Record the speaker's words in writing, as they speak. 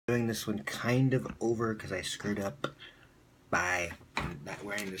Doing this one kind of over because I screwed up by not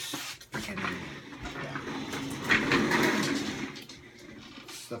wearing this freaking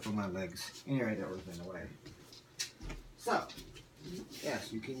stuff on my legs. Anyway, that was in the way. So,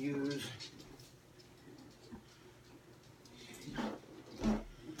 yes, you can use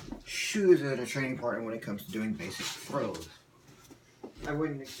shoes as a training partner when it comes to doing basic throws. I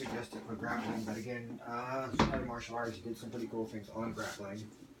wouldn't suggest it for grappling, but again, other martial arts did some pretty cool things on grappling.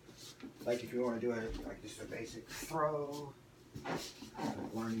 Like if you want to do it like just a basic throw,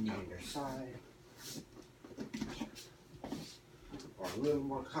 learning on your side, or a little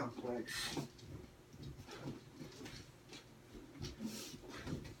more complex.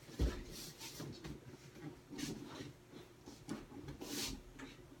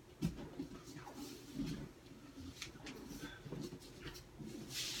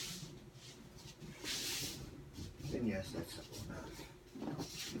 And yes, that's simple enough.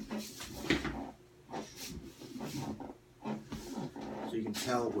 So you can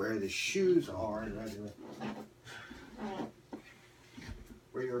tell where the shoes are,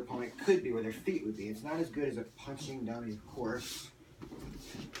 where your opponent could be, where their feet would be. It's not as good as a punching dummy, of course.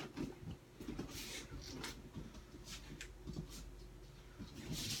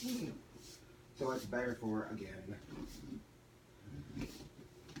 So it's better for, again,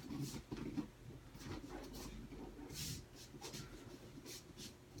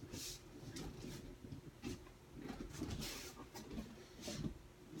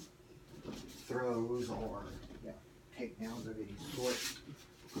 throws or takedowns of any sort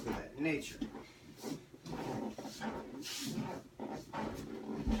of that nature.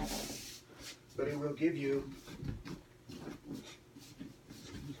 But it will give you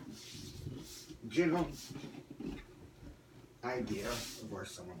a general idea of where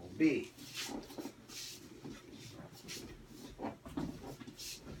someone will be.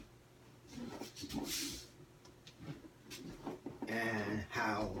 And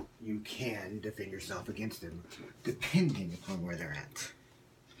how you can defend yourself against them, depending upon where they're at.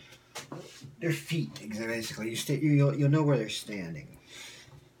 Their feet, basically. You'll know where they're standing.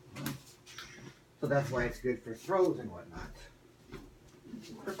 So that's why it's good for throws and whatnot.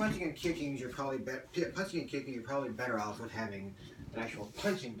 For punching and kicking, you're probably better off with having an actual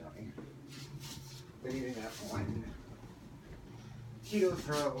punching dummy than using that one keto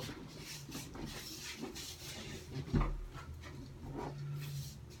throw.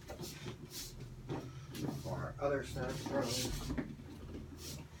 Or other stuff throws.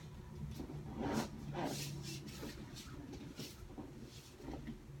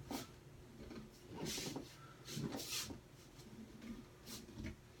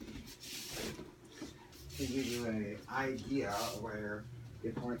 To give you an idea of where the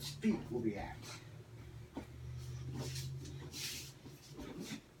opponent's feet will be at.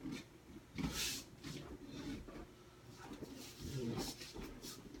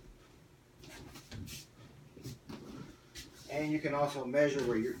 And you can also measure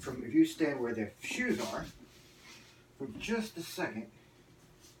where you're from. If you stand where the shoes are for just a second,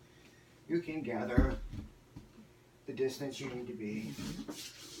 you can gather the distance you need to be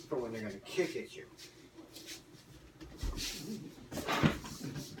for when they're going to kick at you. So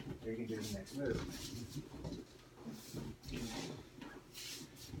you can do the next move.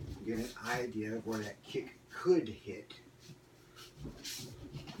 Get an idea of where that kick could hit.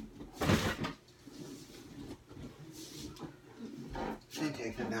 And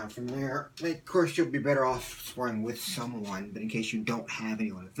take them down from there. Of course, you'll be better off sparring with someone, but in case you don't have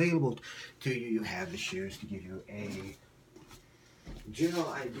anyone available to you, you have the shoes to give you a general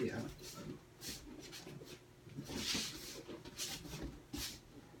idea.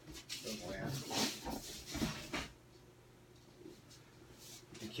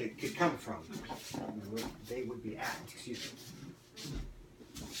 The kick could come from. They would be at, excuse me.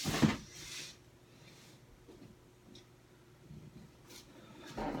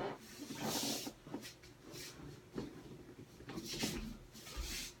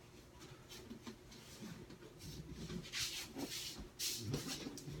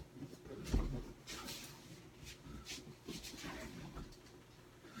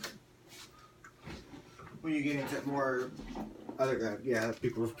 When you get into more other,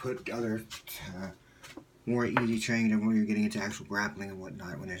 people have put other more easy training and when you're getting into actual grappling and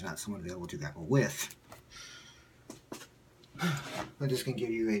whatnot when there's not someone available to grapple with. But this can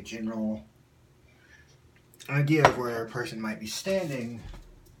give you a general idea of where a person might be standing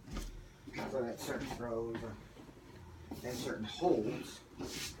for that certain throws and certain holds.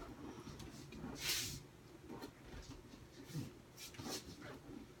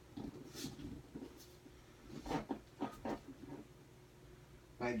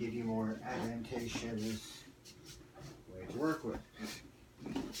 might give you more advantageous way to work with.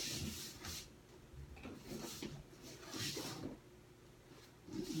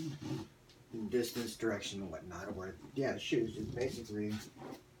 Distance, direction, and whatnot. Where, yeah, shoes is basically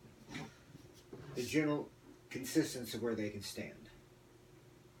the general consistency of where they can stand.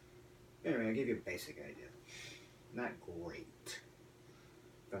 Anyway, I'll give you a basic idea. Not great,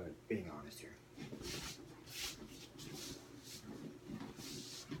 if I'm being honest here.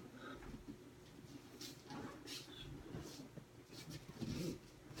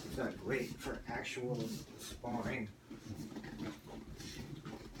 It's not great for actual sparring.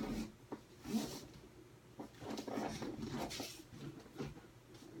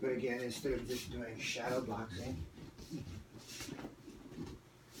 But again, instead of just doing shadow boxing,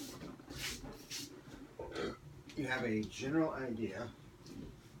 you have a general idea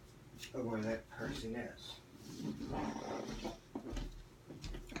of where that person is.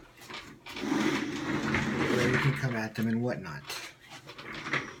 Where you can come at them and whatnot.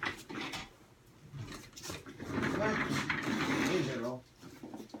 But in general,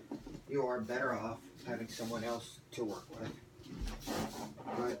 you are better off having someone else to work with.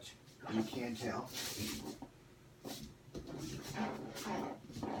 But you can tell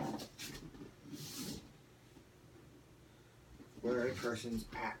where a person's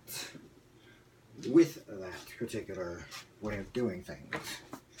at with that particular way of doing things.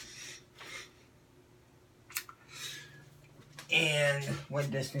 And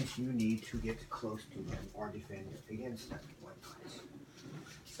what distance you need to get close to them or defend against them.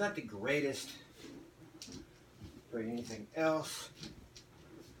 It's not the greatest for anything else.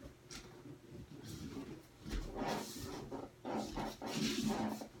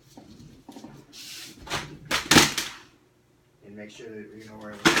 And make sure that you know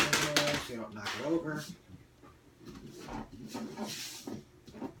where it is so you don't knock it over.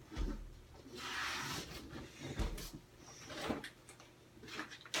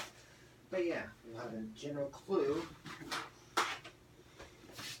 But yeah, you'll have a general clue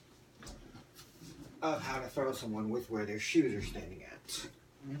of how to throw someone with where their shoes are standing at.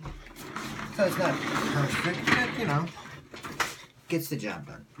 So it's not perfect, but you know, gets the job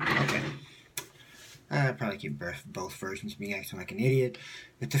done. Okay. I'll probably keep both versions, me acting like an idiot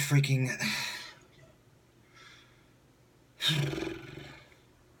with the freaking...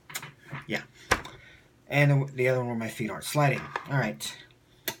 Yeah. And the other one where my feet aren't sliding. Alright.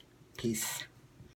 Peace.